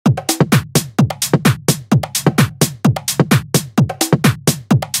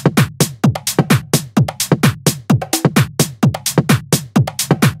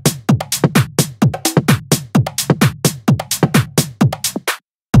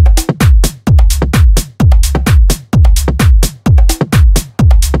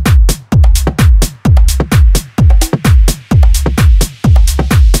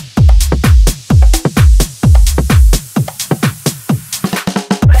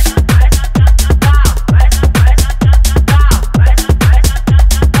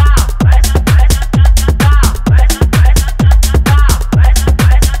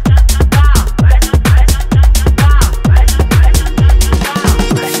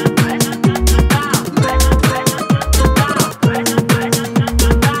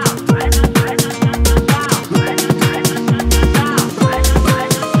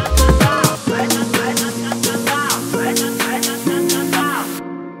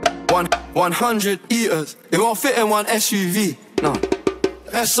100 eaters, it won't fit in one SUV. No,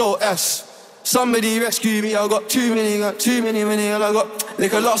 SOS. Somebody rescue me, I got too many, and I got, they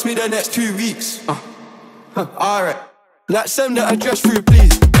could last me the next 2 weeks. Alright, let's send the address through,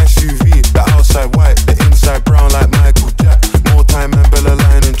 please. SUV, the outside white, the inside brown like Michael Jack. More time and Bella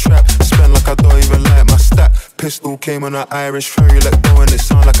line and trap. Spend like I don't even like my stack. Pistol came on an Irish ferry, let go and it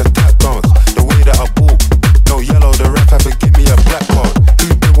sound like a tap dance. The way that I bought, no yellow, the rap had to give me a black card. Who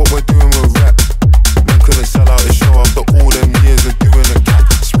did what we're doing with rap? Man couldn't sell out the show after all them years of doing a cat.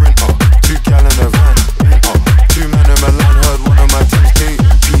 Sprinter, 2 gal in a van. 2 men in Milan heard one of my teams dating.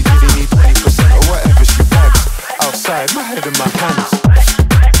 P didn't need 20% or whatever she bags. Outside, my head in my hands.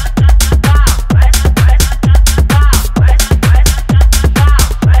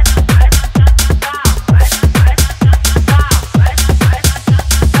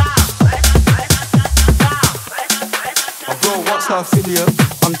 Affiliate.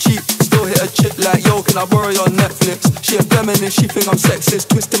 I'm cheap, still hit a chick like, yo, can I borrow your Netflix? She a feminist, she think I'm sexist.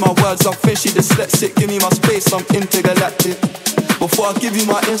 Twisting my words, I think she dyslexic. Give me my space, I'm intergalactic. Before I give you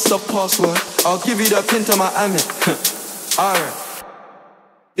my Insta password, I'll give you the pin to my Amit. Alright.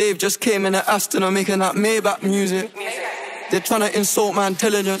 Dave just came in the Aston, I'm making that Maybach music. They're tryna insult my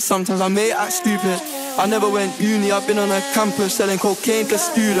intelligence, sometimes I may act stupid. I never went uni, I've been on a campus selling cocaine to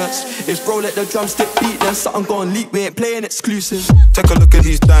students. If bro let the drumstick beat, then something gon' leak, we ain't playing exclusive. Take a look at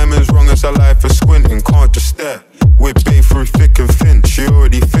these diamonds, wrong as a life for squinting, can't just stare. We're bae through thick and thin, she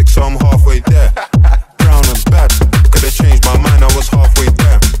already fixed so I'm halfway there. Brown and bad, could've changed my mind, I was halfway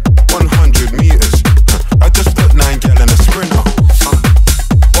there. 100 meters, I just put 9 gal in a sprinter.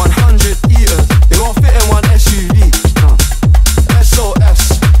 100 eaters, they won't fit in one SUV.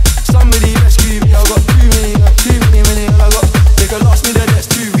 SOS, somebody rescue me, I got too many, and I got, they could last me the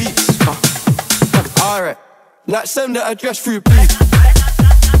next 2 weeks. Alright, let's send the address through, please.